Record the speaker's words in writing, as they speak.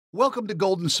Welcome to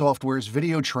Golden Software's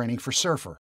video training for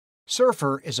Surfer.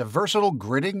 Surfer is a versatile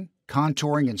gridding,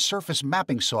 contouring, and surface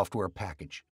mapping software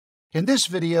package. In this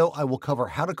video, I will cover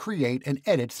how to create and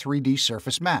edit 3D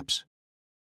surface maps.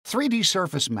 3D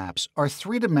surface maps are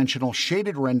three-dimensional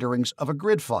shaded renderings of a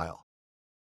grid file.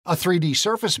 A 3D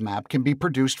surface map can be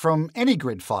produced from any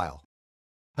grid file.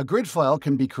 A grid file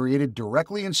can be created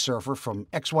directly in Surfer from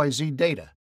XYZ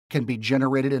data, can be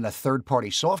generated in a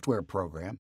third-party software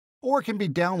program, or can be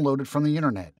downloaded from the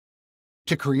internet.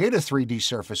 To create a 3D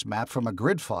surface map from a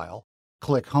grid file,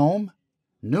 click Home,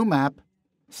 New Map,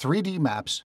 3D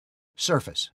Maps,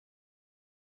 Surface.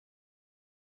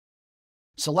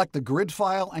 Select the grid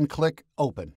file and click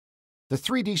Open. The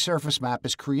 3D surface map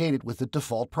is created with the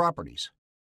default properties.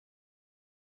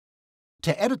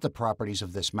 To edit the properties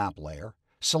of this map layer,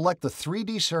 select the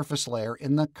 3D surface layer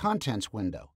in the Contents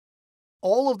window.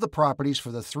 All of the properties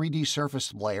for the 3D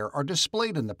surface layer are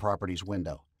displayed in the Properties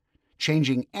window.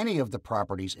 Changing any of the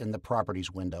properties in the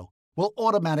Properties window will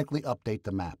automatically update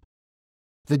the map.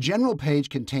 The General page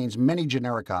contains many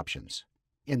generic options.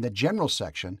 In the General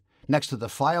section, next to the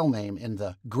file name in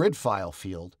the Grid File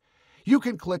field, you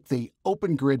can click the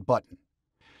Open Grid button.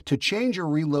 To change or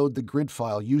reload the grid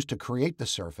file used to create the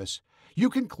surface, you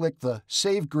can click the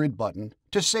Save Grid button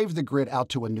to save the grid out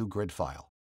to a new grid file.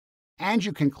 And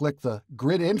you can click the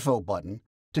Grid Info button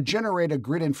to generate a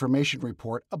grid information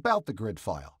report about the grid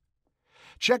file.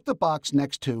 Check the box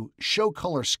next to Show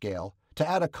Color Scale to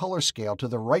add a color scale to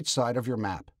the right side of your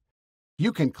map.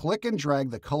 You can click and drag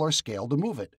the color scale to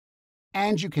move it,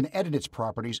 and you can edit its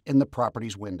properties in the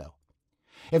Properties window.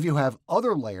 If you have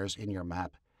other layers in your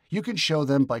map, you can show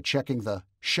them by checking the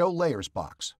Show Layers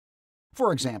box.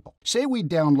 For example, say we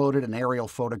downloaded an aerial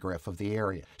photograph of the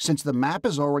area. Since the map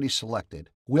is already selected,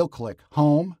 we'll click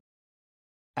Home,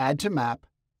 Add to Map,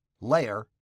 Layer,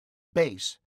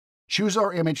 Base, choose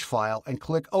our image file, and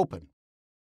click Open.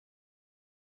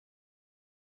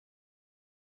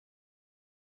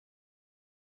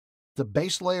 The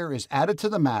base layer is added to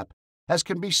the map, as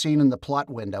can be seen in the Plot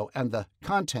window and the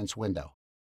Contents window.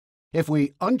 If we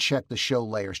uncheck the Show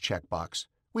Layers checkbox,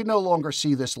 we no longer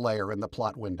see this layer in the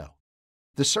Plot window.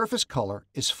 The surface color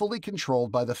is fully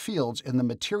controlled by the fields in the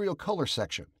Material Color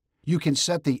section. You can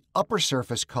set the upper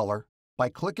surface color by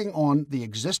clicking on the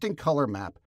existing color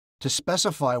map to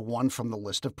specify one from the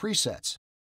list of presets.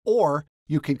 Or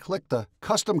you can click the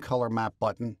Custom Color Map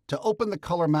button to open the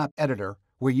Color Map editor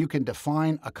where you can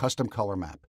define a custom color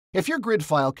map. If your grid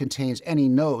file contains any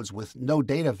nodes with no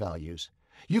data values,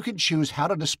 you can choose how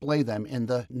to display them in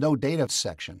the No Data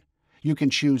section. You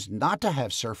can choose not to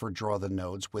have Surfer draw the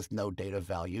nodes with no data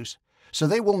values, so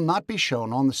they will not be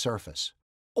shown on the surface.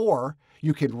 Or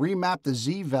you can remap the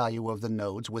Z value of the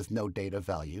nodes with no data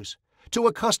values to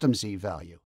a custom Z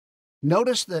value.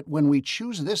 Notice that when we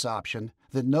choose this option,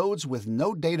 the nodes with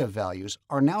no data values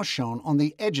are now shown on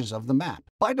the edges of the map.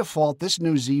 By default, this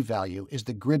new Z value is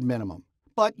the grid minimum,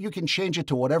 but you can change it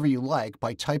to whatever you like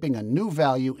by typing a new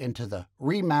value into the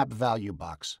Remap Value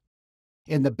box.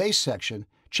 In the Base section,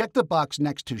 check the box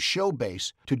next to Show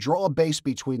Base to draw a base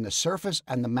between the surface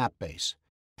and the map base,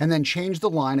 and then change the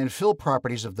line and fill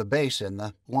properties of the base in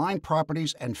the Line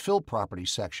Properties and Fill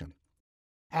Properties section.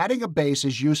 Adding a base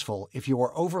is useful if you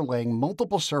are overlaying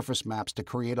multiple surface maps to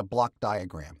create a block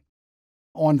diagram.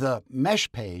 On the Mesh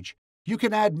page, you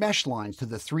can add mesh lines to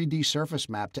the 3D surface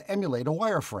map to emulate a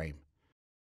wireframe.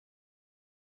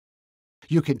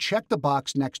 You can check the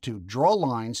box next to Draw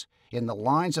Lines in the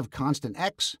Lines of Constant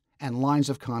X and Lines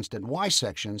of Constant Y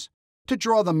sections to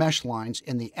draw the mesh lines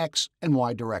in the X and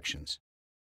Y directions.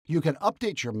 You can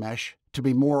update your mesh to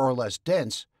be more or less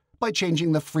dense by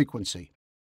changing the frequency.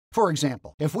 For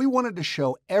example, if we wanted to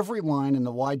show every line in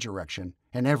the Y direction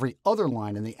and every other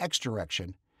line in the X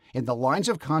direction, in the Lines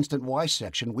of Constant Y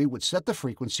section we would set the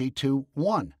frequency to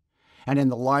 1, and in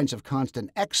the Lines of Constant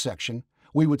X section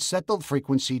we would set the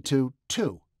frequency to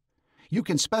 2. You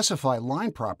can specify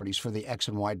line properties for the X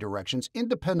and Y directions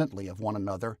independently of one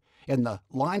another in the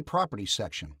Line Properties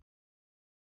section.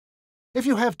 If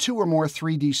you have 2 or more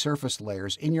 3D surface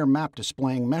layers in your map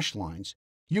displaying mesh lines,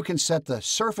 you can set the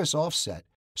surface offset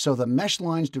so the mesh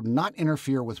lines do not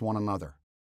interfere with one another.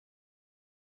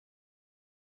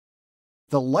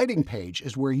 The Lighting page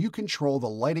is where you control the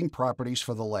lighting properties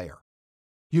for the layer.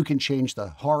 You can change the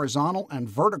horizontal and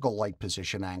vertical light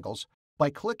position angles by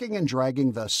clicking and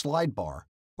dragging the slide bar,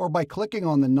 or by clicking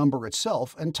on the number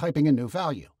itself and typing a new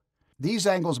value. These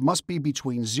angles must be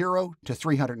between 0 to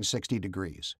 360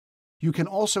 degrees. You can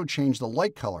also change the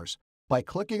light colors by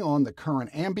clicking on the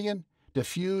current ambient,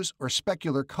 diffuse, or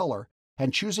specular color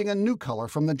and choosing a new color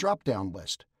from the drop-down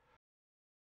list.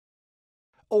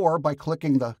 or by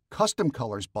clicking the Custom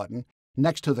Colors button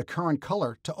next to the current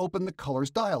color to open the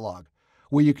Colors dialog,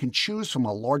 where you can choose from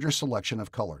a larger selection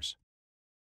of colors.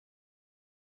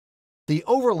 The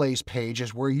Overlays page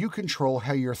is where you control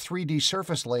how your 3D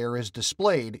surface layer is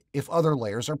displayed if other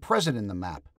layers are present in the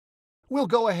map. We'll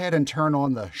go ahead and turn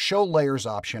on the Show Layers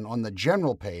option on the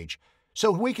General page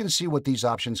so we can see what these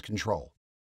options control.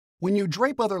 When you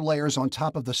drape other layers on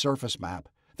top of the surface map,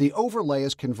 the overlay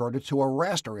is converted to a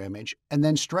raster image and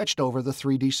then stretched over the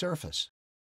 3D surface.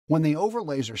 When the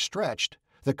overlays are stretched,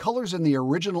 the colors in the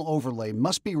original overlay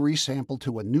must be resampled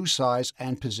to a new size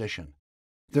and position.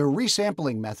 The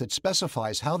resampling method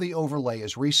specifies how the overlay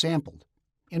is resampled.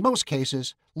 In most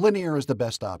cases, linear is the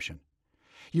best option.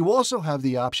 You also have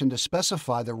the option to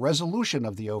specify the resolution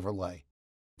of the overlay.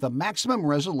 The maximum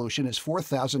resolution is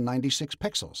 4096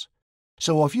 pixels.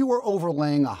 So if you are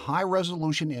overlaying a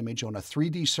high-resolution image on a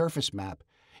 3D surface map,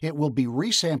 it will be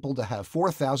resampled to have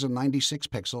 4096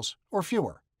 pixels or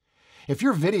fewer. If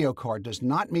your video card does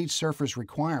not meet surface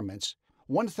requirements,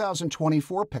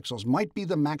 1024 pixels might be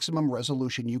the maximum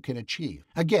resolution you can achieve.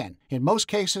 Again, in most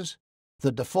cases,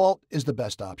 the default is the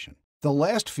best option. The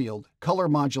last field, Color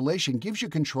Modulation, gives you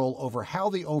control over how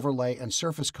the overlay and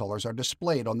surface colors are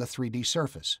displayed on the 3D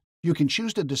surface. You can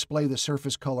choose to display the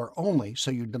surface color only so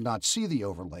you do not see the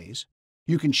overlays.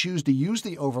 You can choose to use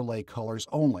the overlay colors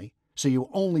only so you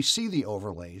only see the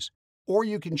overlays, or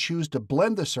you can choose to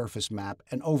blend the surface map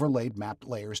and overlaid mapped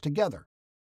layers together.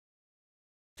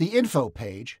 The Info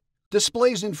page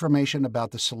displays information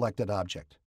about the selected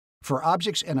object. For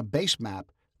objects in a base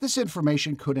map, this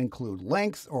information could include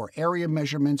length or area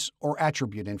measurements or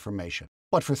attribute information.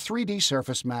 But for 3D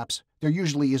surface maps, there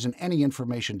usually isn't any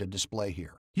information to display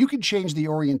here. You can change the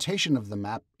orientation of the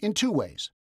map in two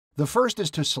ways. The first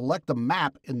is to select the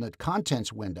map in the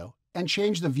Contents window and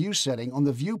change the view setting on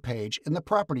the View page in the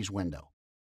Properties window.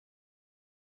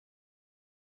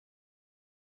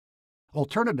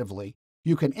 Alternatively,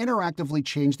 you can interactively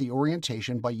change the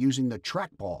orientation by using the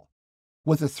Trackball.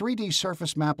 With the 3D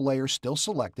surface map layer still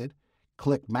selected,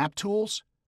 click Map Tools,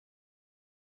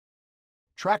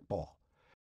 Trackball.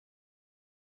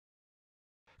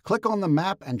 Click on the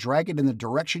map and drag it in the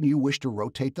direction you wish to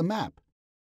rotate the map.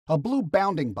 A blue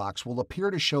bounding box will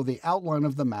appear to show the outline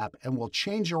of the map and will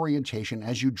change orientation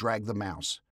as you drag the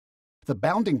mouse. The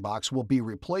bounding box will be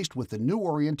replaced with the new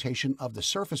orientation of the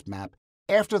surface map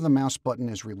after the mouse button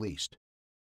is released.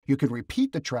 You can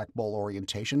repeat the trackball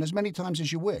orientation as many times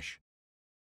as you wish.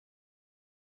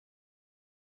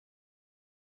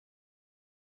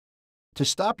 To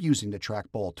stop using the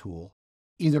trackball tool,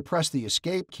 either press the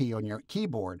Escape key on your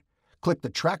keyboard, click the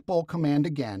trackball command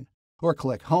again, or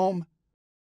click Home,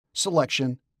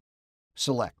 Selection,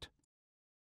 Select.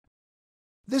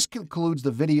 This concludes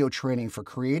the video training for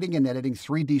creating and editing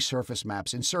 3D surface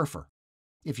maps in Surfer.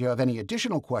 If you have any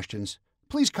additional questions,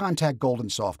 please contact Golden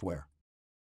Software.